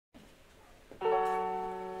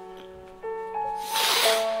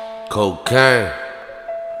Cocaine.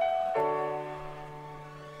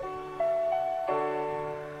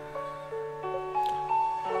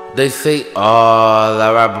 They say all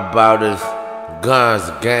I rap about is guns,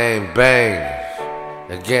 gang bangers,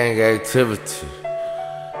 and gang activity.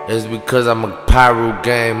 It's because I'm a pyro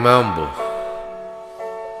gang member.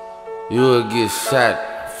 You will get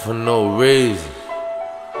shot for no reason.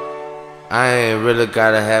 I ain't really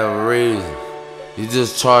gotta have a reason. You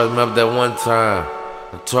just charged me up that one time.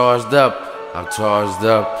 I'm charged up, I'm charged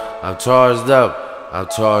up, I'm charged up, I'm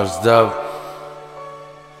charged up.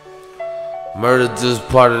 Murder just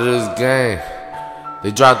part of this game.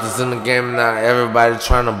 They dropped us in the game and now everybody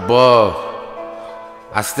trying to ball.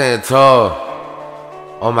 I stand tall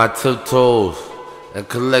on my tiptoes and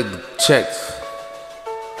collect the checks.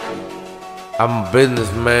 I'm a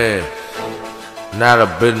businessman, not a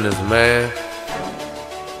businessman.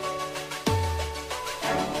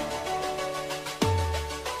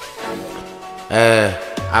 And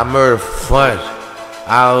I murder for fun.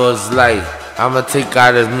 I was like, I'ma take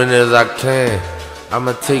out as many as I can.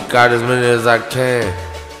 I'ma take out as many as I can.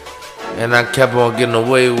 And I kept on getting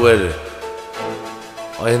away with it.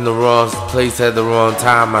 In the wrong place at the wrong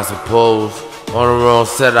time, I suppose. On the wrong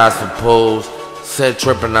set, I suppose. Set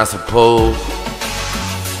tripping, I suppose.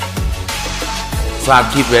 So I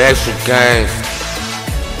keep it extra gangsta.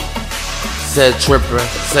 Set tripping,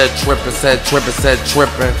 set tripping, set tripping, set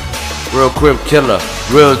tripping. Real crib killer,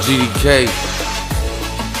 real GDK.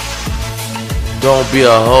 Don't be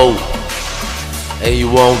a hoe, and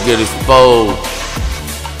you won't get exposed.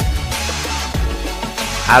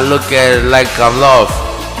 I look at it like I'm lost,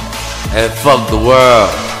 and fuck the world,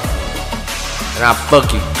 and I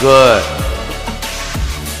fuck it good.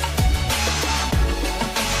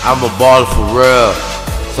 I'm a baller for real,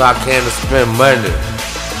 so I can't spend money.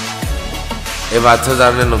 If I touch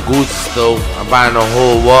out in the Gucci store, I'm buying the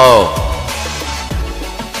whole wall.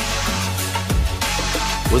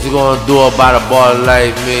 What you gonna do about a baller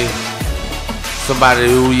like me? Somebody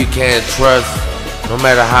who you can't trust. No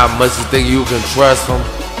matter how much you think you can trust them.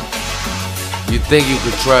 You think you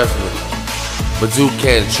can trust me, but you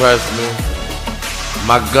can't trust me.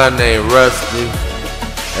 My gun ain't rusty,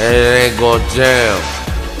 and it ain't gonna jam.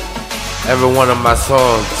 Every one of my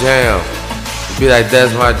songs jam. Be like,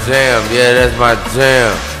 that's my jam, yeah, that's my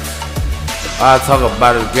jam. All I talk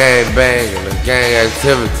about is gang banging and gang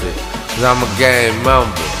activity, cause I'm a gang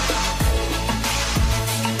member.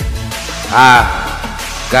 I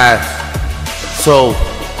got so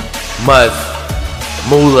much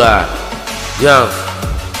moolah, young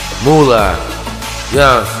moolah,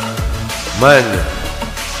 young money.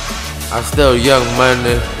 I'm still young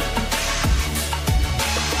money,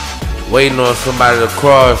 waiting on somebody to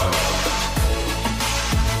cross me.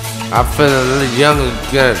 I feel a little young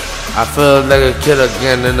again. I feel like a kid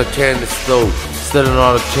again in the candy store, stealing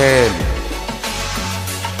all the candy.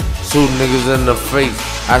 Shooting niggas in the face,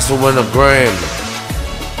 I should win a Grammy.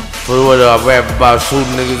 For what I rap about,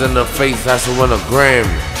 shooting niggas in the face, I should win a Grammy.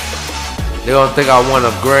 They gon' think I won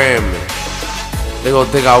a Grammy. They gon'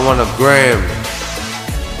 think I won a Grammy.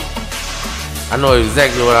 I know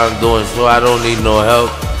exactly what I'm doing, so I don't need no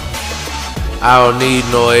help. I don't need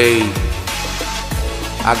no aid.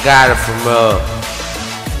 I got it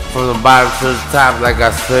from the bottom to the top, like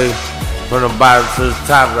I say. From the bottom to the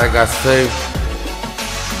top, like I say.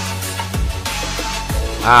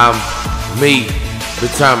 I'm me,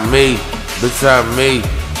 bitch I'm me, bitch I'm me.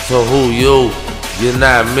 So who you? You're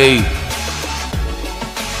not me.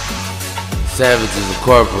 Savages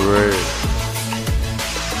Incorporated.